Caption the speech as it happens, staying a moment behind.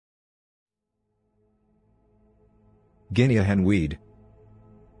Guinea-Hen weed.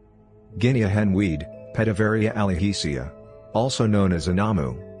 Guinea-Hen weed, Petiveria Alliacea. Also known as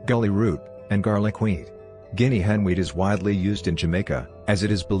anamu, gully root, and garlic weed. Guinea-hen weed is widely used in Jamaica, as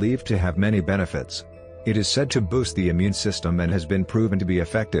it is believed to have many benefits. It is said to boost the immune system and has been proven to be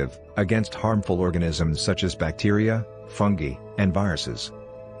effective against harmful organisms such as bacteria, fungi, and viruses.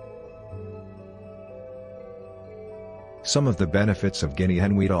 Some of the benefits of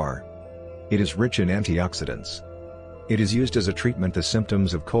Guinea-hen weed are: it is rich in antioxidants. It is used as a treatment to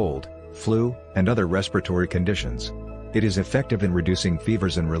symptoms of cold, flu, and other respiratory conditions. It is effective in reducing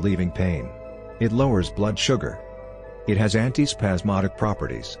fevers and relieving pain. It lowers blood sugar. It has antispasmodic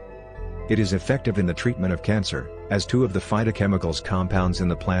properties. It is effective in the treatment of cancer, as 2 of the phytochemicals compounds in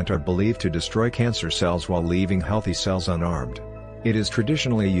the plant are believed to destroy cancer cells while leaving healthy cells unharmed. It is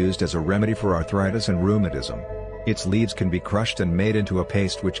traditionally used as a remedy for arthritis and rheumatism. Its leaves can be crushed and made into a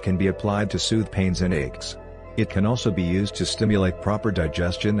paste which can be applied to soothe pains and aches. It can also be used to stimulate proper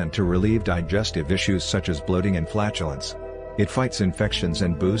digestion and to relieve digestive issues such as bloating and flatulence. It fights infections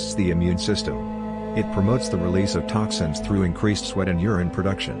and boosts the immune system. It promotes the release of toxins through increased sweat and urine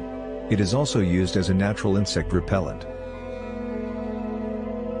production. It is also used as a natural insect repellent.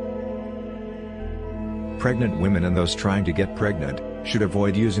 Pregnant women and those trying to get pregnant should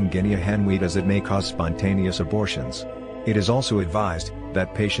avoid using Guinea-hen weed as it may cause spontaneous abortions. It is also advised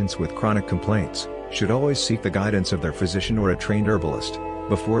that patients with chronic complaints should always seek the guidance of their physician or a trained herbalist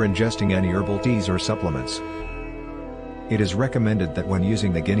before ingesting any herbal teas or supplements. It is recommended that when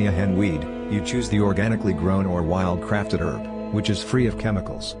using the Guinea-hen weed, you choose the organically grown or wild-crafted herb, which is free of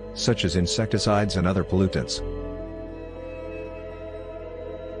chemicals, such as insecticides and other pollutants.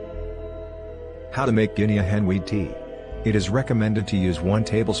 How to make Guinea-hen weed tea. It is recommended to use 1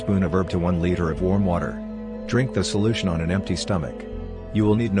 tablespoon of herb to 1 liter of warm water. Drink the solution on an empty stomach. You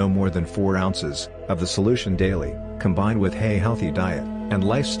will need no more than 4 ounces of the solution daily, combined with a healthy diet and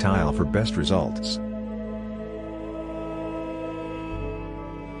lifestyle for best results.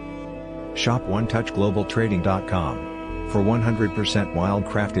 Shop OneTouchGlobalTrading.com for 100%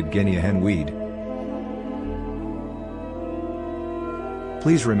 wild-crafted Guinea-hen weed.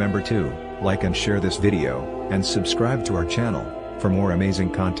 Please remember to like and share this video, and subscribe to our channel for more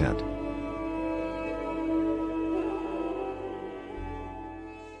amazing content.